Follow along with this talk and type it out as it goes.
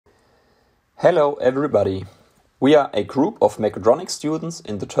Hello everybody! We are a group of mechatronics students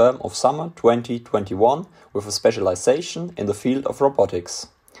in the term of summer 2021 with a specialization in the field of robotics.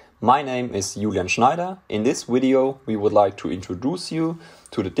 My name is Julian Schneider. In this video we would like to introduce you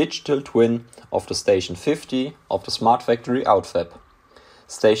to the digital twin of the Station 50 of the smart factory AutFab.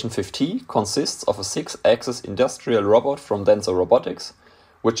 Station 50 consists of a 6-axis industrial robot from Denso Robotics,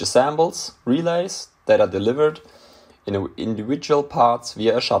 which assembles relays that are delivered in individual parts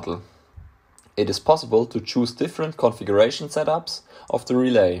via a shuttle. It is possible to choose different configuration setups of the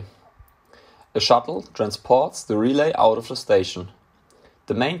relay. A shuttle transports the relay out of the station.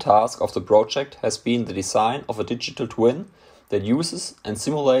 The main task of the project has been the design of a digital twin that uses and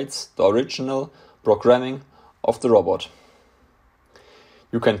simulates the original programming of the robot.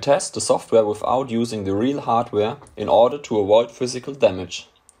 You can test the software without using the real hardware in order to avoid physical damage.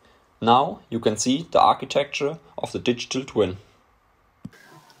 Now you can see the architecture of the digital twin.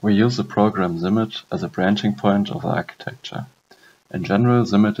 We use the program SIMIT as a branching point of the architecture. In general,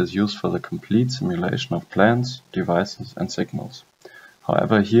 SIMIT is used for the complete simulation of plans, devices and signals.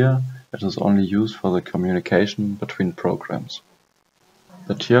 However, here it is only used for the communication between programs.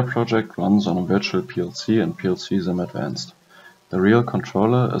 The TIA project runs on a virtual PLC and PLC SIM Advanced. The real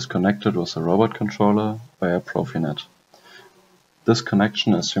controller is connected with the robot controller via Profinet. This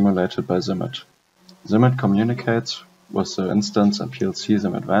connection is simulated by SIMIT. SIMIT communicates with the instance and PLC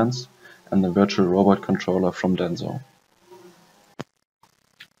SIM Advanced and the virtual robot controller from Denso.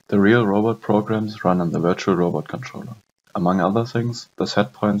 The real robot programs run on the virtual robot controller. Among other things, the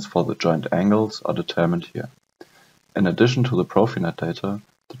set points for the joint angles are determined here. In addition to the Profinet data,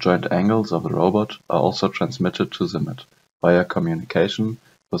 the joint angles of the robot are also transmitted to SIMIT via communication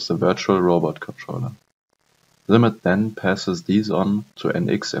with the virtual robot controller. SIMIT then passes these on to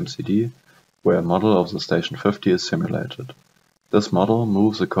NX-MCD, where a model of the Station 50 is simulated. This model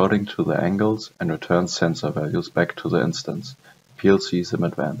moves according to the angles and returns sensor values back to the instance, PLC SIM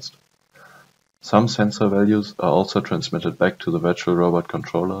Advanced. Some sensor values are also transmitted back to the virtual robot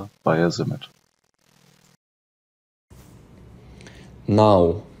controller via SIMIT.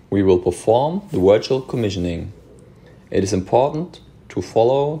 Now we will perform the virtual commissioning. It is important to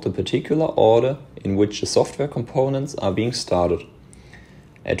follow the particular order in which the software components are being started.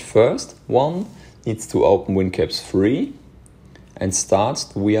 At first, one needs to open WinCaps 3 and start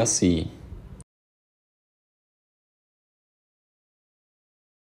the VRC.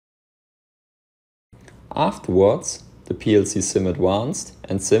 Afterwards, the PLC SIM Advanced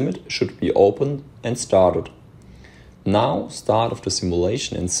and SIMIT should be opened and started. Now, start of the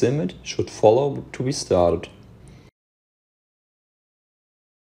simulation in SIMIT should follow to be started.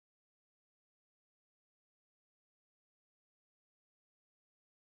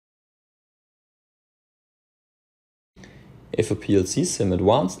 If a PLC SIM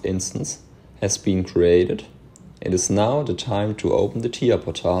Advanced instance has been created, it is now the time to open the TIA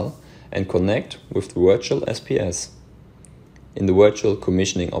portal and connect with the virtual SPS. In the virtual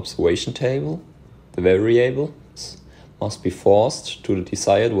commissioning observation table, the variables must be forced to the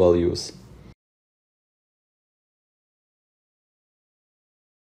desired values.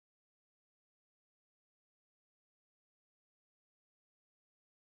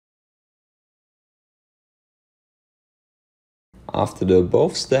 After the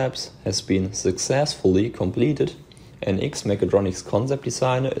above steps has been successfully completed, an Mechatronics concept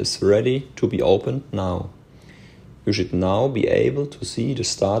designer is ready to be opened now. You should now be able to see the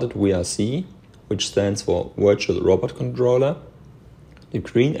started VRC, which stands for Virtual Robot Controller. The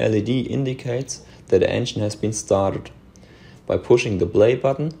green LED indicates that the engine has been started. By pushing the play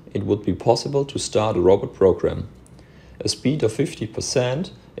button, it would be possible to start a robot program. A speed of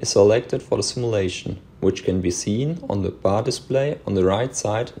 50% is selected for the simulation, which can be seen on the bar display on the right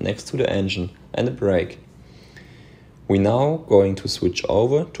side next to the engine and the brake. We now going to switch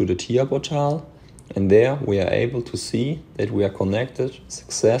over to the TIA portal, and there we are able to see that we are connected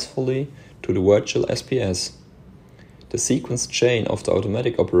successfully to the virtual SPS. The sequence chain of the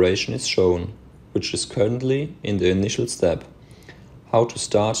automatic operation is shown, which is currently in the initial step. How to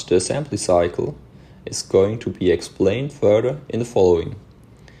start the assembly cycle is going to be explained further in the following.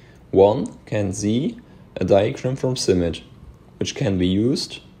 One can see a diagram from SIMIT, which can be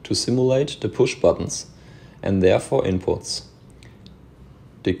used to simulate the push buttons and therefore inputs.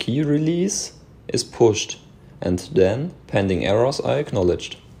 The key release is pushed and then pending errors are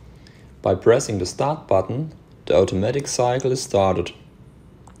acknowledged. By pressing the start button, the automatic cycle is started.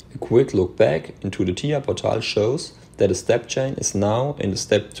 A quick look back into the TIA portal shows that the step chain is now in the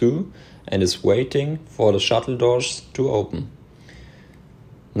step 2 and is waiting for the shuttle doors to open.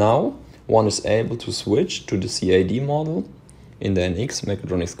 Now one is able to switch to the CAD model in the NX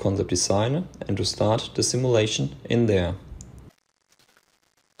Mechatronics Concept Designer and to start the simulation in there.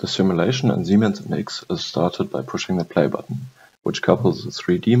 The simulation in Siemens NX is started by pushing the play button, which couples the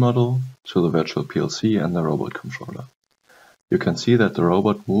 3D model to the virtual PLC and the robot controller. You can see that the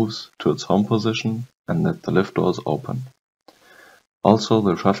robot moves to its home position and that the lift doors open. Also,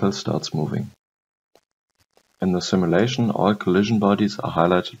 the shuttle starts moving. In the simulation, all collision bodies are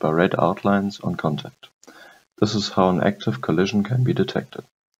highlighted by red outlines on contact. This is how an active collision can be detected.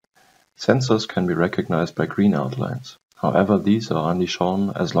 Sensors can be recognized by green outlines. However, these are only shown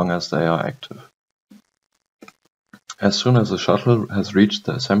as long as they are active. As soon as the shuttle has reached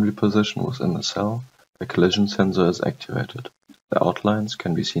the assembly position within the cell, the collision sensor is activated. The outlines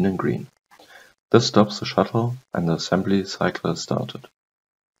can be seen in green. This stops the shuttle and the assembly cycle is started.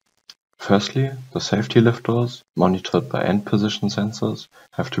 Firstly, the safety lift doors, monitored by end position sensors,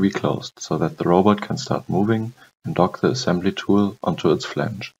 have to be closed so that the robot can start moving and dock the assembly tool onto its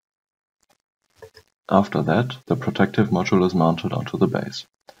flange. After that, the protective module is mounted onto the base.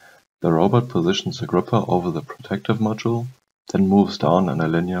 The robot positions the gripper over the protective module, then moves down in a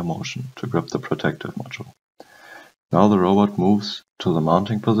linear motion to grip the protective module. Now the robot moves to the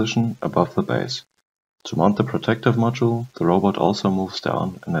mounting position above the base. To mount the protective module, the robot also moves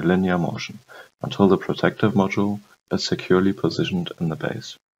down in a linear motion until the protective module is securely positioned in the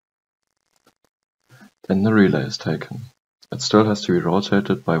base. Then the relay is taken. It still has to be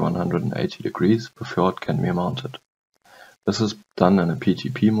rotated by 180 degrees before it can be mounted. This is done in a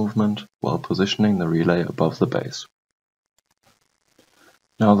PTP movement while positioning the relay above the base.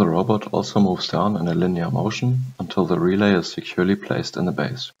 Now the robot also moves down in a linear motion until the relay is securely placed in the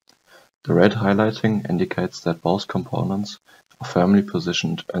base. The red highlighting indicates that both components are firmly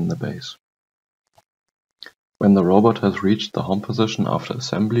positioned in the base. When the robot has reached the home position after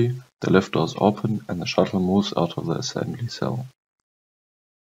assembly, the lift doors open and the shuttle moves out of the assembly cell.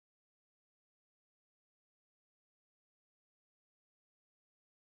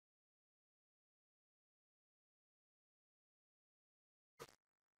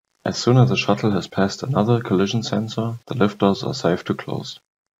 As soon as the shuttle has passed another collision sensor, the lift doors are safe to close.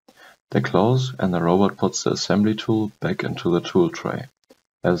 They close and the robot puts the assembly tool back into the tool tray,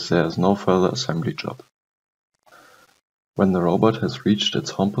 as there is no further assembly job. When the robot has reached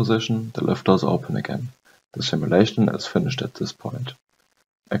its home position, the lift doors open again. The simulation is finished at this point.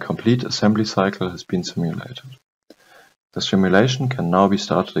 A complete assembly cycle has been simulated. The simulation can now be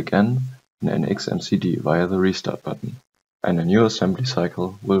started again in NX MCD via the restart button, and a new assembly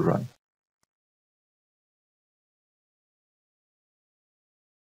cycle will run.